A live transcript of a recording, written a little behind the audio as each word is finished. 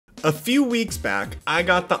A few weeks back, I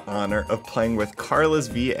got the honor of playing with Karla's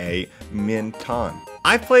VA, Min Tan.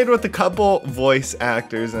 I played with a couple voice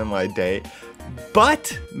actors in my day,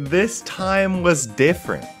 but this time was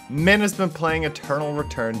different. Min has been playing Eternal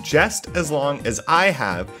Return just as long as I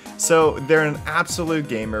have, so they're an absolute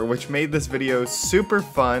gamer, which made this video super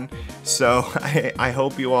fun, so I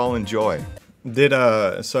hope you all enjoy.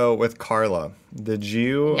 So with Karla, did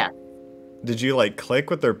you like click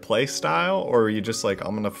with their play style, or were you just like,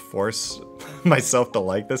 I'm gonna force myself to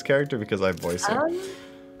like this character because I voice it?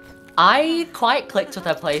 I quite clicked with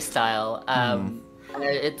her play style.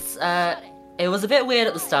 It was a bit weird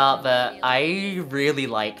at the start, but I really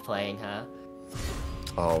liked playing her.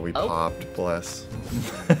 Oh, we popped, bless.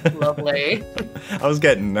 Lovely. I was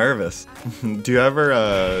getting nervous. Do you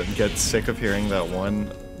ever get sick of hearing that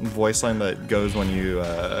one voice line that goes when you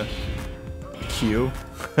Q?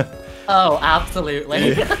 Oh,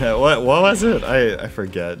 absolutely. Yeah. What was it? I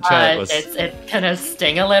forget. It's gonna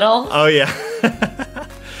sting a little. Oh yeah.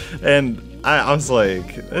 And I was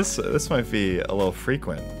like, this might be a little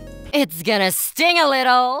frequent. It's gonna sting a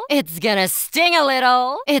little. It's gonna sting a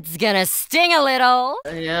little. It's gonna sting a little.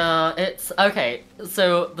 Yeah, it's okay.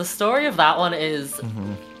 So the story of that one is,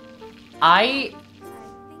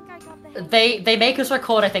 they make us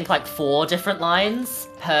record, I think, like 4 different lines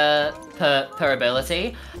per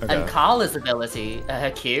ability, and Karla's ability,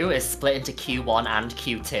 her Q, is split into Q1 and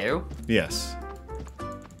Q2. Yes.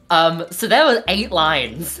 So there were 8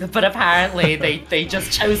 lines, but apparently they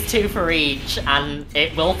just chose 2 for each, and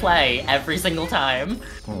it will play every single time.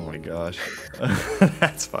 Oh my gosh.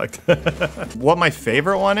 That's fucked. What my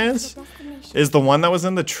favorite one is the one that was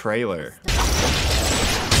in the trailer.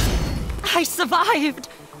 I survived!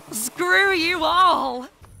 Screw you all!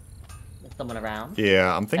 There's someone around.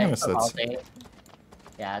 Yeah, I'm thinking it's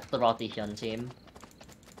Yeah, it's the Rothy Hyun team.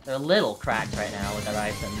 They're a little cracked right now with their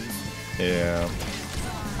items. Yeah.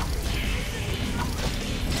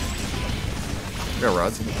 Got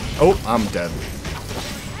rods. Oh, I'm dead.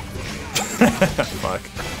 Fuck.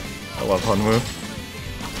 I love Hunwoo.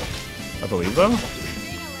 I believe though.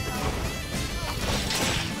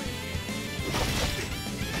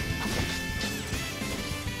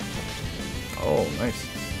 Oh, nice.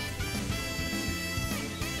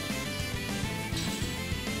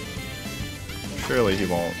 Surely he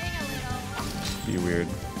won't be weird.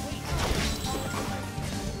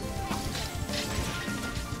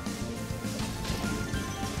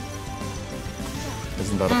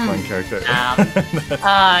 Isn't that a fun character?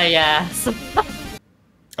 Yes.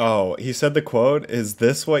 Oh, he said the quote, "Is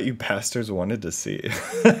this what you bastards wanted to see?"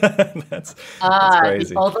 That's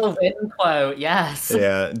crazy. Oh, the win quote, yes.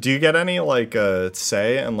 Yeah. Do you get any, like,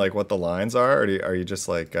 say and, like, what the lines are, or are you just,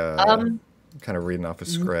 like, kind of reading off a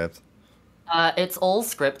script? It's all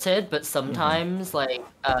scripted, but sometimes, like,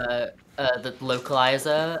 the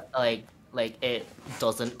localizer, like, it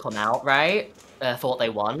doesn't come out right for what they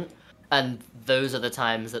want. And those are the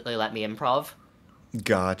times that they let me improv.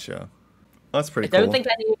 Gotcha. That's pretty cool. I don't think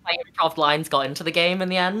any of my improv lines got into the game in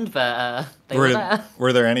the end, but they were there.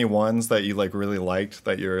 Were there any ones that you like really liked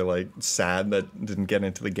that you were like sad that didn't get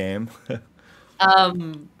into the game?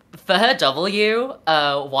 For her W,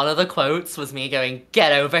 one of the quotes was me going,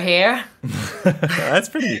 "Get over here." That's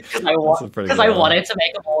pretty. Because I wanted to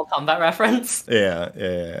make a Mortal Kombat reference.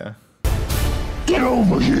 Yeah. Get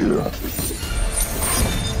over here.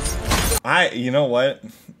 You know what?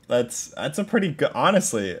 That's a pretty good,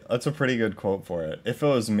 honestly, that's a pretty good quote for it. If it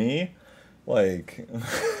was me, like,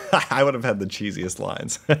 I would have had the cheesiest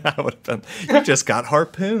lines. I would have been, "You just got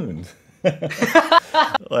harpooned."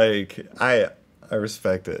 Like, I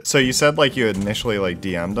respect it. So you said, like, you initially, like,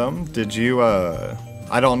 DM'd them. Did you,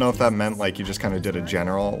 I don't know if that meant, like, you just kind of did a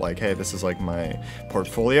general, like, hey, this is, like, my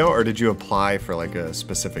portfolio, or did you apply for, like, a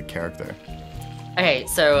specific character? Okay,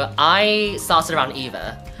 so I started around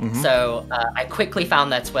Eva, so I quickly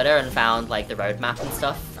found their Twitter and found, like, the roadmap and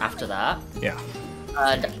stuff after that. Yeah.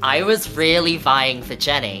 And I was really vying for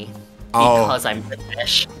Jenny because I'm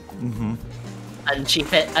British. And she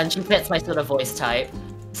fits my sort of voice type.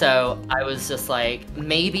 So I was just like,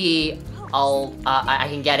 maybe I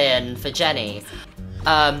can get in for Jenny.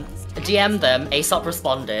 DM'd them, Aesop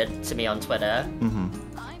responded to me on Twitter.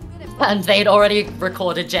 And they'd already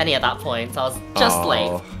recorded Jenny at that point, so I was just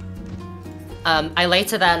late. I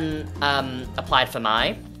later then applied for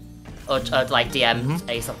Mai, or like DM'd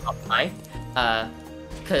Aesop on Mai,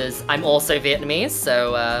 because I'm also Vietnamese,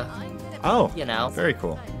 so you know, very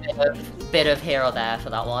cool. Bit of here or there for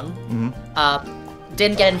that one.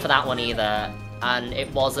 Didn't get in for that one either, and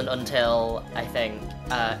it wasn't until I think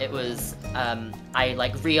it was I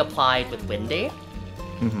like reapplied with Windy.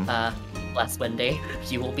 Bless Wendy.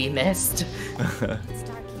 You will be missed.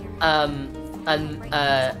 And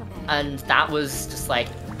that was just like,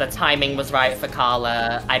 the timing was right for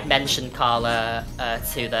Karla. I'd mentioned Karla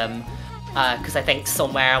to them, because I think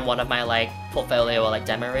somewhere on one of my like portfolio or like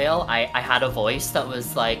demo reel, I had a voice that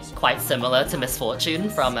was like quite similar to Miss Fortune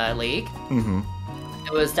from League.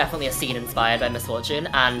 It was definitely a scene inspired by Miss Fortune,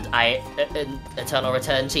 and Eternal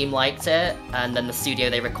Return team liked it, and then the studio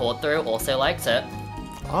they record through also liked it.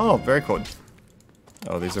 Oh, very cool.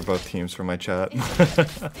 Oh, these are both teams from my chat.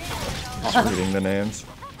 Just reading the names.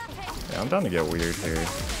 Yeah, I'm down to get weird here.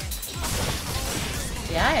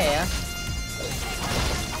 Yeah.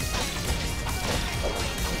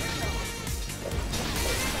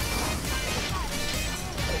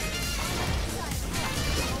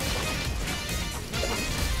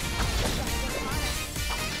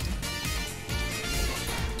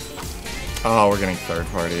 Oh, we're getting third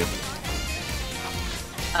party.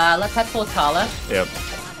 Let's head for Karla. Yep.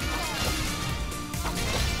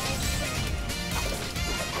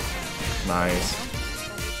 Nice.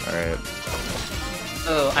 Alright.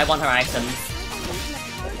 Oh, I want her items.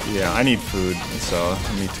 Yeah, I need food, so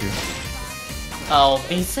me too. Oh,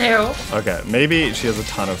 me too. Okay, maybe she has a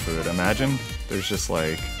ton of food. Imagine there's just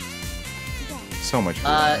like so much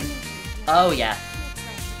food. Oh yeah.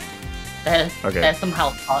 There's some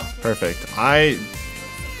health pots. Perfect. I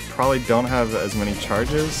probably don't have as many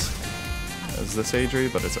charges as this Adri,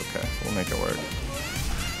 but it's okay. We'll make it work.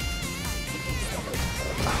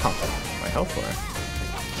 Oh, my health bar.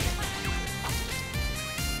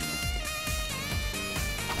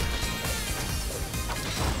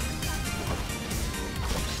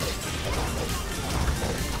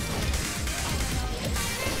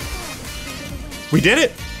 We did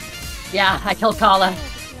it! Yeah, I killed Karla.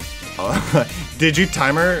 Did you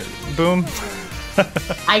timer boom?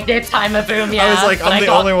 I did timer boom, yeah. I was like, I'm the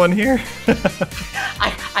only one here.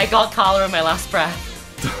 I got Karla in my last breath.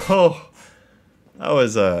 Oh, that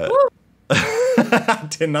was I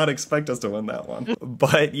did not expect us to win that one.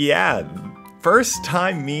 But yeah, first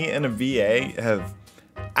time me and a VA have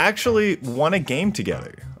actually won a game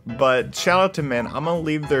together. But shout out to Min. I'm gonna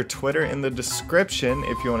leave their Twitter in the description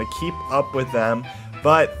if you want to keep up with them.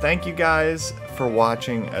 But thank you guys for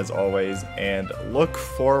watching as always, and look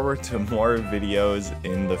forward to more videos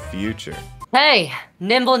in the future. Hey,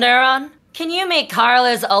 Nimble Neuron, can you make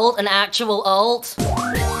Karla's ult an actual ult?